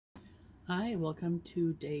Hi, welcome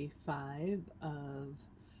to day 5 of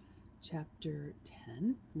chapter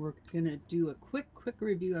 10. We're going to do a quick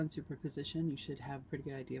review on superposition. You should have a pretty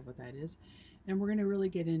good idea of what that is. And we're going to really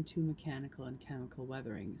get into mechanical and chemical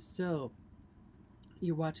weathering. So,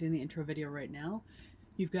 you're watching the intro video right now.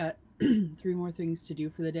 You've got 3 more things to do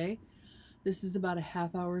for the day. This is about a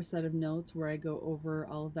half-hour set of notes where I go over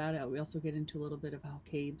all of that. We also get into a little bit of how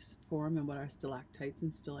caves form and what are stalactites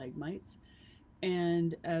and stalagmites.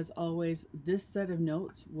 And as always, this set of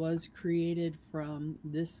notes was created from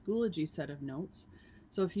this Schoology set of notes.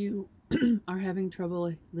 So if you are having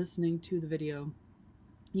trouble listening to the video,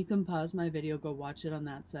 you can pause my video, go watch it on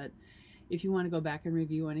that set. If you want to go back and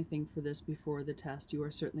review anything for this before the test, you are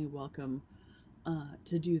certainly welcome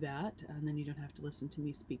to do that. And then you don't have to listen to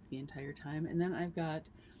me speak the entire time. And then I've got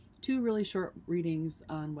 2 really short readings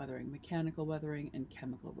on weathering, mechanical weathering and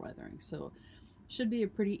chemical weathering. So should be a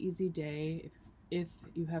pretty easy day. If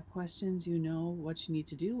you have questions, you know what you need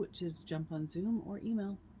to do, which is jump on Zoom or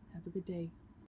email. Have a good day.